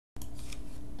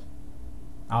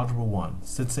Algebra 1,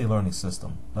 Sensei Learning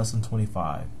System, Lesson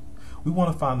 25. We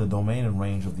want to find the domain and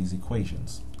range of these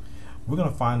equations. We're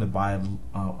going to find it by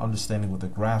understanding what the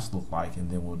graphs look like, and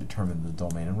then we'll determine the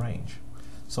domain and range.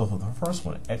 So for the first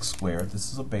one, x squared,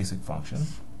 this is a basic function,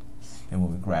 and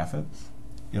when we graph it,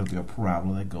 it'll be a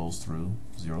parabola that goes through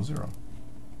 0, 0.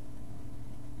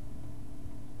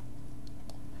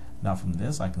 Now from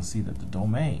this, I can see that the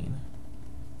domain,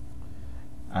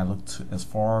 I look as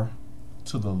far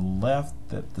to the left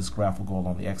that this graph will go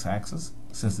along the x-axis.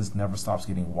 Since this never stops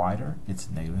getting wider, it's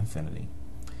negative infinity.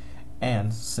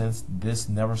 And since this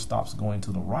never stops going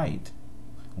to the right,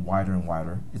 wider and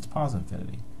wider, it's positive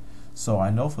infinity. So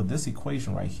I know for this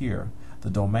equation right here,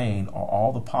 the domain, or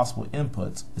all the possible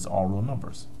inputs, is all real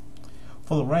numbers.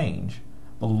 For the range,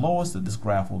 the lowest that this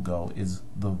graph will go is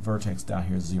the vertex down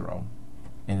here, 0.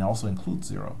 And it also includes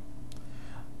 0.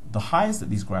 The highest that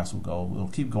these graphs will go, will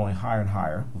keep going higher and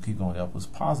higher, will keep going up,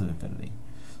 with positive infinity.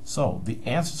 So the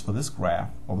answers for this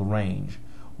graph, or the range,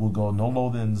 will go no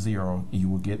lower than 0, and you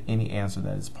will get any answer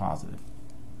that is positive.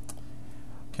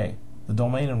 Okay, the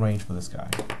domain and range for this guy.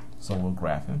 So we'll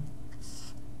graph him.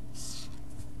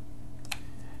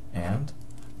 And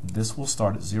this will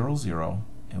start at 0, 0,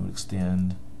 and will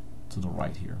extend to the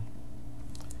right here.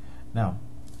 Now,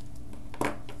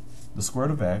 the square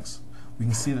root of x, we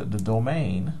can see that the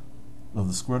domain of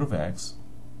the square root of x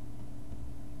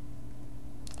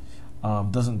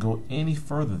doesn't go any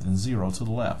further than 0 to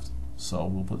the left. So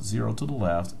we'll put 0 to the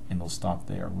left, and it'll stop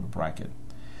there with a bracket.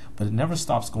 But it never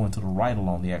stops going to the right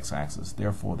along the x-axis.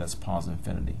 Therefore, that's positive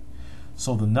infinity.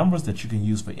 So the numbers that you can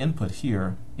use for input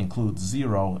here include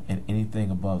 0 and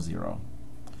anything above 0.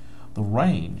 The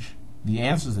range, the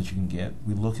answers that you can get,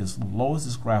 we look as low as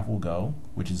this graph will go,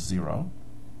 which is 0.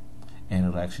 And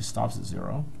it actually stops at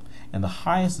 0. And the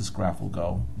highest this graph will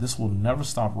go, this will never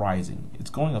stop rising. It's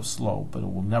going up slow, but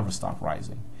it will never stop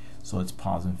rising. So it's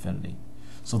positive infinity.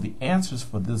 So the answers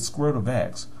for this square root of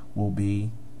x will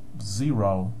be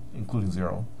 0, including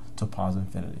 0, to positive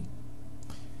infinity.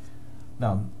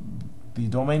 Now, the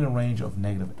domain and range of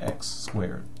negative x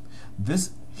squared.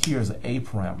 This here is an a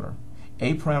parameter.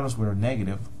 A parameters that are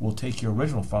negative will take your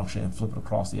original function and flip it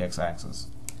across the x-axis.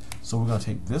 So we're going to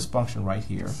take this function right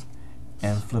here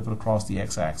and flip it across the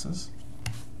x-axis,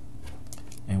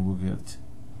 and we'll get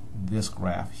this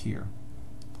graph here.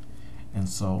 And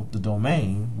so the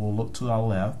domain will look to our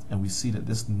left, and we see that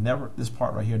this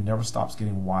part right here never stops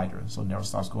getting wider, so it never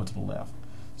stops going to the left.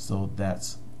 So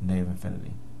that's negative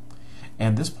infinity.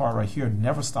 And this part right here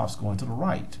never stops going to the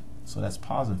right, so that's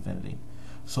positive infinity.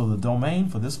 So the domain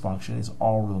for this function is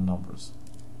all real numbers.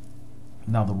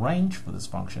 Now the range for this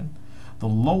function, the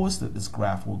lowest that this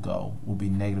graph will go will be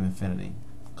negative infinity,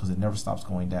 because it never stops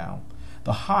going down.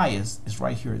 The highest is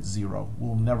right here at 0.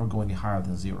 We'll never go any higher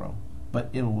than 0,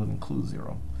 but it will include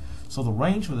 0. So the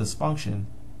range for this function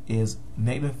is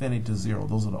negative infinity to 0.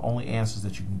 Those are the only answers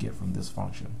that you can get from this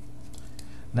function.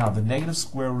 Now the negative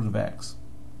square root of x,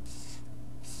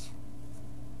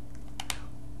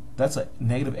 that's a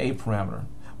negative a parameter.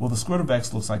 Well, the square root of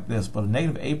x looks like this, but a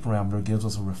negative a parameter gives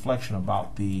us a reflection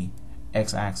about the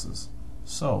x-axis.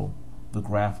 So the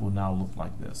graph will now look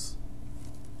like this.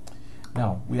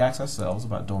 Now we ask ourselves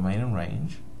about domain and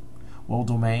range. Well,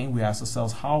 domain, we ask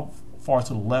ourselves how far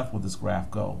to the left will this graph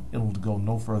go? It will go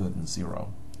no further than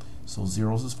 0. So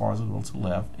 0 is as far as it will go to the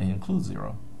left, and it includes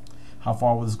 0. How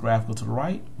far will this graph go to the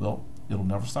right? Well, it'll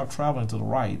never stop traveling to the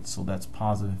right, so that's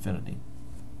positive infinity.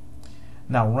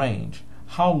 Now range,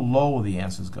 how low will the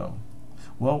answers go?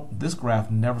 Well, this graph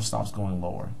never stops going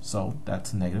lower, so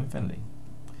that's negative infinity.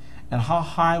 And how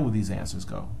high will these answers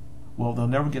go? Well, they'll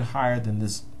never get higher than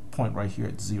this point right here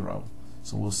at 0.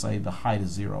 So we'll say the height is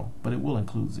 0, but it will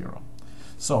include 0.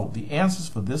 So the answers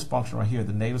for this function right here,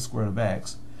 the negative square root of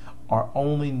x, are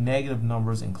only negative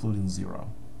numbers including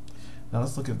 0. Now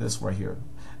let's look at this right here.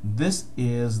 This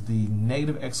is the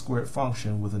negative x squared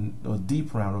function with a d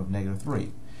parameter of negative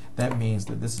 3. That means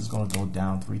that this is going to go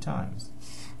down 3 times.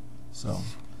 So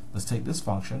let's take this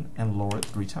function and lower it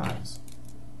 3 times.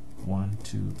 1,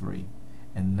 2, 3.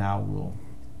 And now we'll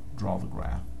draw the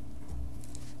graph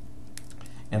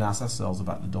and ask ourselves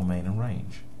about the domain and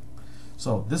range.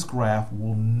 So this graph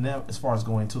will never, as far as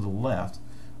going to the left,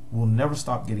 will never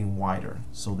stop getting wider.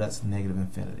 So that's negative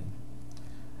infinity.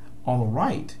 On the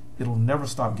right, it'll never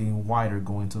stop getting wider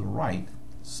going to the right.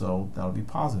 So that'll be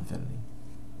positive infinity.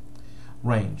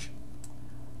 Range.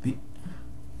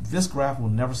 This graph will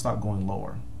never stop going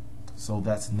lower. So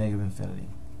that's negative infinity.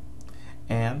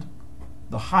 And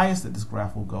the highest that this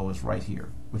graph will go is right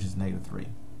here, which is negative 3.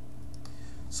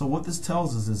 So what this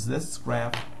tells us is this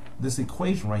graph, this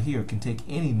equation right here, can take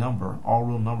any number, all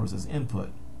real numbers, as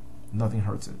input. Nothing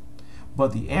hurts it.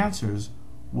 But the answers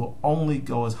will only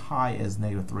go as high as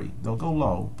 -3. They'll go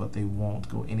low, but they won't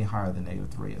go any higher than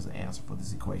 -3 as an answer for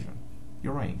this equation.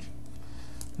 Your range.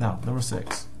 Now, number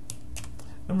 6.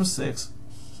 Number 6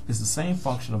 is the same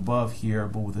function above here,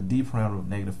 but with a d parameter of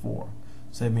 -4.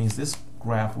 So that means this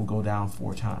graph will go down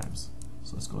 4 times.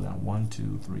 So let's go down 1,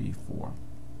 2, 3, 4.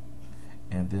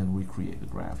 And then we create the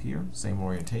graph here. Same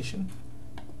orientation.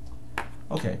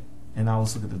 Okay, and now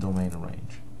let's look at the domain and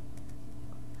range.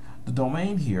 The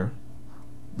domain here,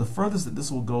 the furthest that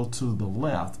this will go to the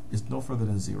left is no further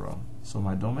than 0. So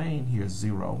my domain here is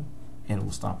 0, and it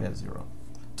will stop at 0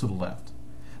 to the left.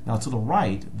 Now to the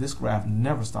right, this graph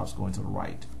never stops going to the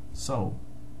right. So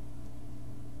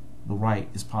the right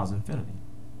is positive infinity.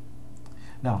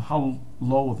 Now how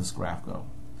low will this graph go?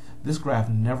 This graph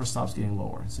never stops getting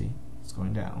lower. See, it's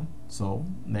going down. So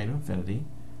negative infinity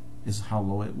is how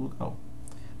low it will go.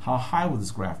 How high will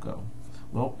this graph go?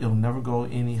 Well, it'll never go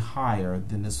any higher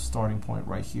than this starting point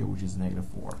right here, which is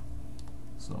 -4.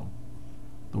 So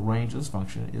the range of this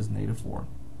function is -4.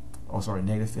 Oh, sorry,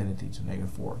 negative infinity to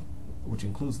 -4, which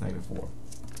includes -4.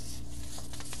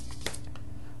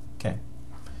 Okay.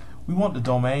 We want the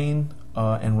domain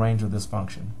and range of this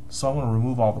function. So I'm going to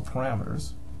remove all the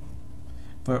parameters.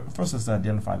 But first, let's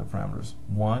identify the parameters.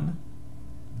 1,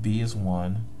 b is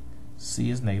 1, c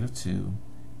is -2,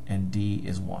 and d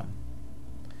is 1.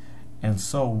 And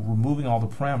so, removing all the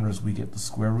parameters, we get the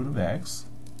square root of x.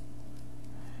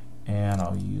 And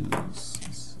I'll use,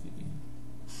 let's see,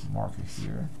 marker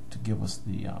here to give us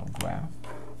the graph.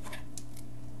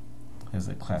 There's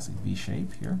a classic V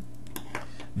shape here.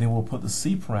 Then we'll put the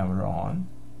c parameter on,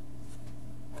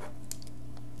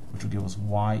 which will give us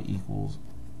y equals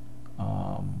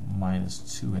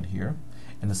 -2 in here.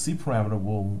 And the c parameter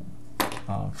will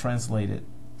translate it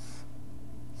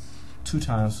 2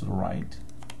 times to the right.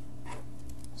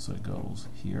 So it goes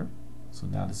here. So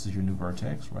now this is your new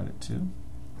vertex, right at 2.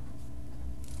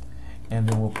 And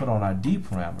then we'll put on our d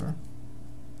parameter,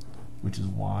 which is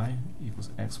y equals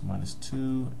x minus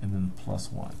 2, and then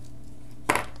 +1.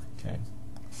 Okay.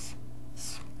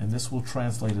 And this will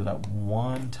translate it up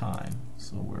 1 time.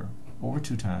 So we're over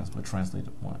 2 times, but translate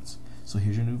it once. So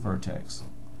here's your new vertex.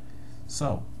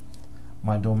 So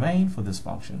my domain for this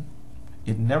function,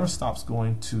 it never stops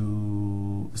going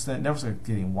to, it never starts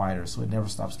getting wider, so it never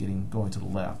stops going to the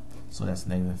left. So that's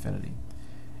negative infinity.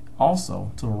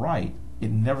 Also, to the right,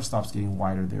 it never stops getting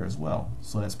wider there as well.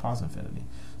 So that's positive infinity.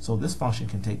 So this function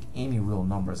can take any real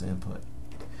number as input.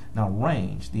 Now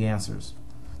range, the answers.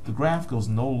 The graph goes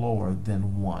no lower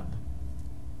than 1,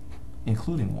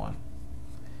 including 1.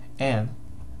 And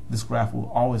this graph will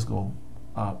always go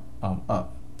up.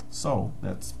 So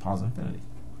that's positive infinity.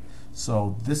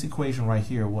 So this equation right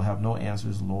here will have no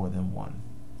answers lower than 1.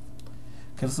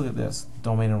 Okay, let's look at this,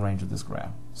 domain and range of this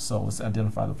graph. So let's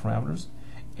identify the parameters.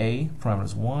 A parameter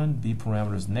is 1, B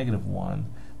parameter is -1,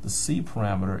 the C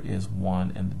parameter is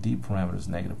 1, and the D parameter is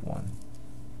 -1.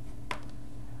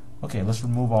 Okay, let's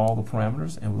remove all the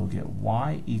parameters and we'll get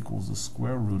y equals the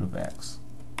square root of x.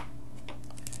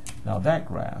 Now that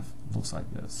graph looks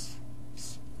like this.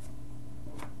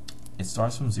 It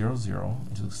starts from 0, 0,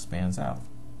 and just expands out.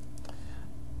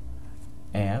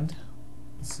 And,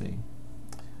 let's see,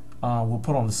 we'll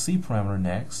put on the C parameter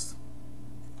next,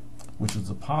 which is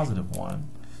a +1.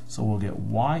 So we'll get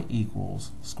y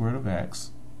equals square root of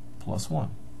x plus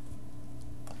 1.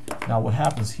 Now what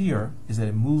happens here is that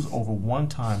it moves over 1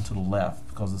 time to the left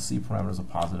because the C parameter is a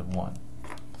 +1.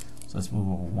 So let's move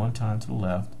over 1 time to the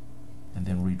left and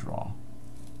then redraw.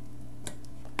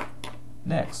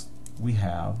 Next, we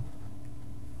have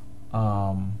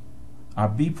our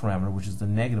B parameter, which is the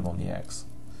negative on the x.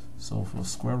 So for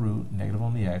square root, negative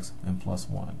on the x, and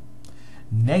 +1.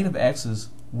 Negative x's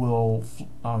will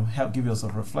help give us a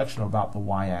reflection about the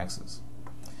y-axis.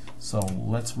 So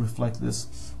let's reflect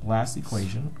this last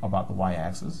equation about the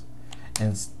y-axis,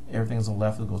 and everything on the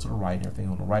left will go to the right, and everything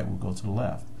on the right will go to the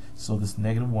left. So this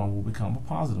 -1 will become a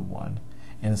 +1,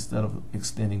 and instead of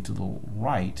extending to the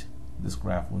right, this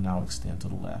graph will now extend to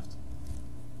the left.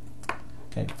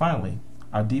 Okay, finally,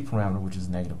 our D parameter, which is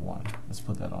 -1. Let's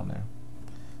put that on there.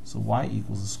 So y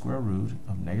equals the square root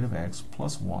of -x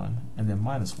plus 1, and then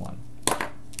 -1.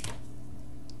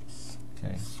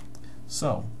 Okay,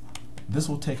 so this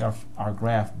will take our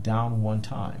graph down 1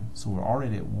 time. So we're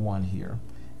already at 1 here,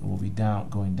 and we'll be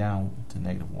going down to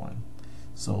 -1.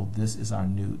 So this is our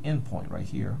new endpoint right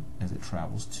here as it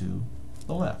travels to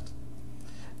the left.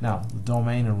 Now, the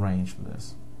domain and range for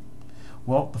this.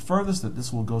 Well, the furthest that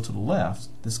this will go to the left,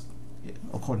 this,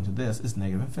 according to this, is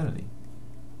negative infinity.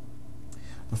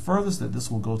 The furthest that this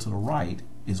will go to the right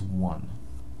is 1.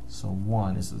 So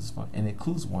 1 is as far, and it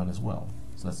includes 1 as well.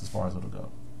 So that's as far as it'll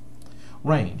go.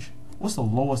 Range. What's the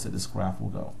lowest that this graph will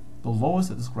go? The lowest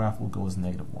that this graph will go is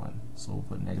 -1. So we'll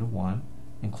put -1,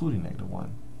 including -1.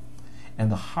 And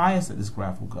the highest that this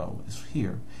graph will go is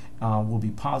here, will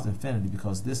be positive infinity,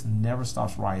 because this never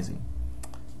stops rising.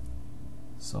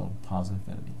 So positive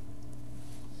infinity.